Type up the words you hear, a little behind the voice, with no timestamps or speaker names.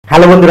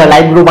Hello বন্ধুরা,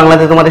 live group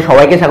বাংলাতে তোমাদের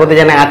সবাইকে স্বাগত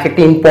জানাই। আজকে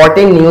একটা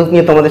ইম্পর্টেন্ট নিউজ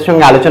নিয়ে তোমাদের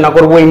সঙ্গে আলোচনা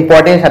করব।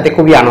 ইম্পর্টেন্ট সাথে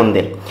খুবই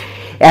আনন্দের।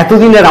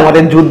 এতদিনের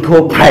আমাদের যুদ্ধ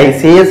প্রায়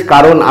শেষ,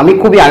 কারণ আমি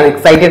খুবই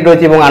এক্সাইটেড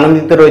রয়েছি এবং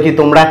আনন্দিত রয়েছি।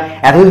 তোমরা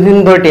এতদিন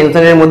ধরে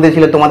টেনশনের মধ্যে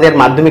ছিল তোমাদের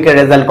মাধ্যমিকের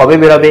রেজাল্ট কবে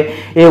বেরোবে,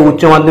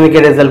 উচ্চ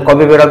মাধ্যমিকের রেজাল্ট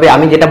কবে বেরোবে।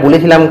 আমি যেটা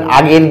বলেছিলাম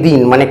আগের দিন,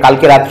 মানে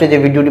কালকে রাত্রে যে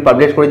ভিডিওটি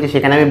পাবলিশ করেছি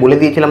সেখানে আমি বলে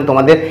দিয়েছিলাম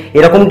তোমাদের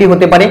এরকমটি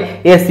হতে পারে,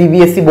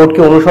 সিবিএসসি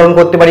বোর্ডকে অনুসরণ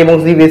করতে পারে এবং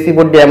সিবিএসসি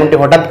বোর্ড যেমনটি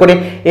হঠাৎ করে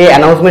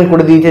অ্যানাউন্সমেন্ট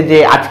করে দিয়েছে যে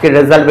আজকের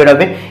রেজাল্ট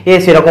বেরোবে,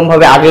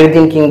 সেরকমভাবে আগের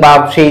দিন কিংবা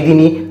সেই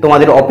দিনই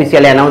তোমাদের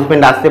অফিসিয়াল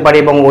অ্যানাউন্সমেন্ট আসতে পারে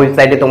এবং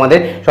ওয়েবসাইটে তোমাদের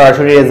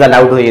সরাসরি রেজাল্ট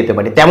আউট হয়ে যেতে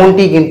পারে।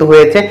 তেমনটি কিন্তু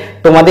হয়েছে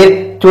তোমাদের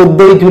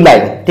 14ই জুলাই।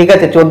 ঠিক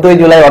আছে, 14ই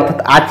জুলাই অর্থাৎ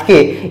আজকে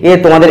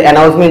তোমাদের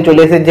অ্যানাউন্সমেন্ট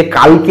চলে এসেছে যে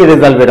কালকে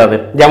রেজাল্ট বেরোবে,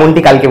 যেমনটি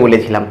কালকে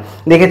বলেছিলাম।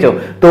 দেখেছো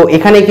তো,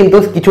 এখানে কিন্তু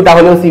কিছুটা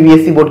হলেও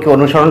সিবিএসসি বোর্ডকে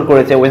অনুসরণ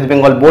করেছে ওয়েস্ট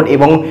বেঙ্গল বোর্ড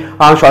এবং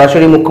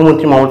সরাসরি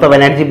মুখ্যমন্ত্রী মমতা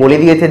ব্যানার্জি বলে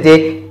দিয়েছে যে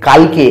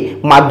কালকে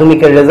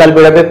মাধ্যমিকের রেজাল্ট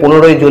বেরোবে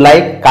 15ই জুলাই।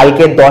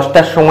 কালকে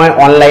 10টার সময়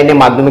অনলাইনে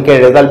মাধ্যমিকের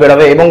রেজাল্ট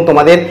বেরোবে এবং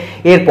তোমাদের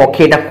এর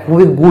পক্ষে এটা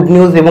খুবই গুড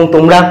নিউজ। এবং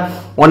তোমরা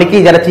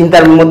অনেকেই যারা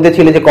চিন্তার মধ্যে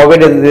ছিল যে কবে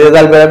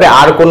রেজাল্ট বেরোবে,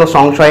 আর কোনো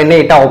সংশয় নেই,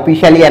 এটা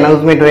অফিসিয়ালি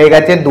অ্যানাউন্সমেন্ট হয়ে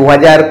গেছে।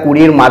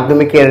 2020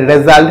 মাধ্যমিকের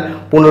রেজাল্ট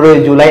 15ই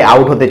জুলাই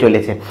আউট হতে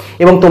চলেছে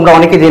এবং তোমরা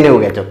অনেকে জেনেও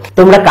গেছো।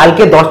 তোমরা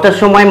কালকে 10টার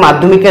সময়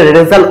মাধ্যমিকের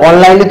রেজাল্ট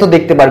অনলাইনে তো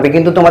দেখতে পারবে,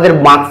 কিন্তু তোমাদের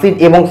মার্কশিট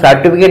এবং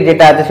সার্টিফিকেট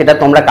যেটা আছে সেটা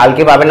তোমরা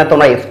কালকে পাবে না,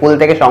 তোমরা স্কুল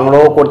থেকে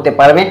সংগ্রহ করতে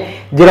পারবে।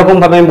 যেরকম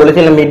ভাবে আমি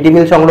বলেছিলাম মিড ডে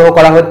মিল সংগ্রহ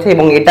করা হচ্ছে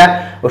এবং এটা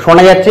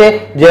শোনা যাচ্ছে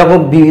যেরকম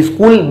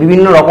স্কুল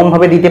বিভিন্ন রকম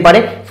ভাবে দিতে পারে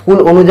স্কুল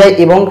অনুযায়ী,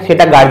 এবং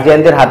সেটা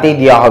গার্জিয়ানদের হাতেই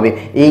দেওয়া হবে।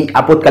 এই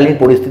আপৎকালীন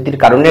পরিস্থিতির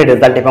কারণে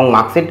রেজাল্ট এবং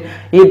মার্কশিট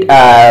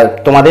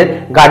তোমাদের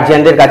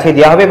গার্জিয়ানদের কাছে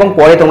দেওয়া হবে এবং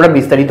পরে তোমরা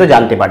বিস্তারিত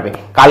জানতে পারবে।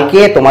 কালকে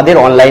তোমাদের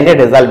অনলাইনে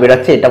রেজাল্ট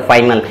বেরোচ্ছে, এটা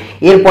ফাইনাল।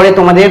 এরপরে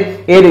তোমাদের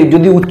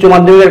যদি উচ্চ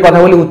মাধ্যমিকের কথা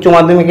বলি, উচ্চ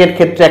মাধ্যমিকের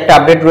ক্ষেত্রে একটা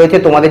আপডেট রয়েছে।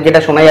 তোমাদের যেটা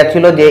শোনা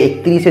যাচ্ছিল যে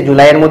 31শে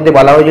জুলাইয়ের মধ্যে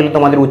বলা হয়েছিল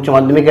তোমাদের উচ্চ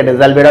মাধ্যমিকের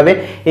রেজাল্ট বেরোবে,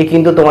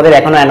 কিন্তু তোমাদের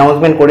এখনো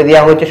অ্যানাউন্সমেন্ট করে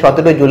দেওয়া হয়েছে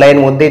 17 জুলাইয়ের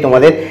মধ্যেই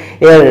তোমাদের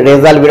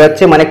রেজাল্ট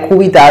বেরোচ্ছে। মানে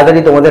খুবই তাড়াতাড়ি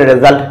তোমাদের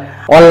রেজাল্ট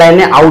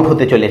অনলাইনে আউট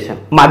হতে চলেছে।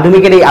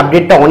 মাধ্যমিকের এই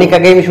আপডেটটা অনেক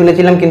আগে আমি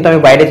শুনেছিলাম, কিন্তু আমি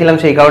বাইরে ছিলাম,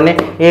 সেই কারণে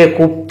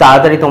খুব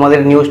তাড়াতাড়ি তোমাদের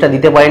নিউজটা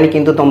দিতে পারিনি,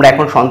 কিন্তু তোমরা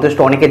এখন সন্তুষ্ট,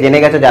 অনেকে জেনে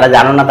গেছো, যারা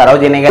জানো না তারাও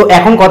জেনে গেছো।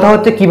 এখন কথা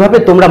হচ্ছে কিভাবে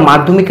তোমরা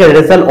মাধ্যমিকের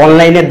রেজাল্ট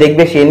অনলাইনে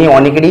দেখবে, সে নিয়ে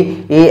অনেকেরই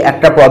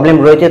একটা প্রবলেম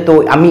রয়েছে। তো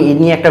আমি এই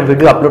নিয়ে একটা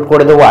ভিডিও আপলোড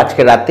করে দেবো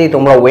আজকে রাতেই,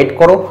 তোমরা ওয়েট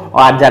করো।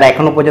 আর যারা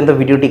এখনো পর্যন্ত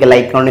ভিডিওটিকে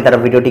লাইক করোনি তারা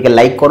ভিডিওটিকে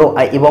লাইক করো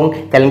এবং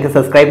চ্যানেলকে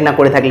সাবস্ক্রাইব না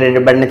করে থাকলে রেড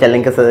বাটনে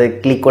চ্যানেলকে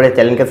ক্লিক করে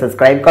চ্যানেলকে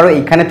সাবস্ক্রাইব করো।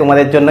 এইখানে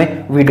তোমাদের জন্য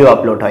ভিডিও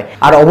আপলোড হয়।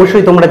 আর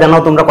অবশ্যই তোমরা জানো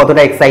তোমরা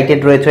কতটা এক্সাইটেড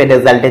রয়েছে এই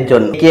রেজাল্টের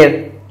জন্য।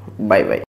 Bye bye.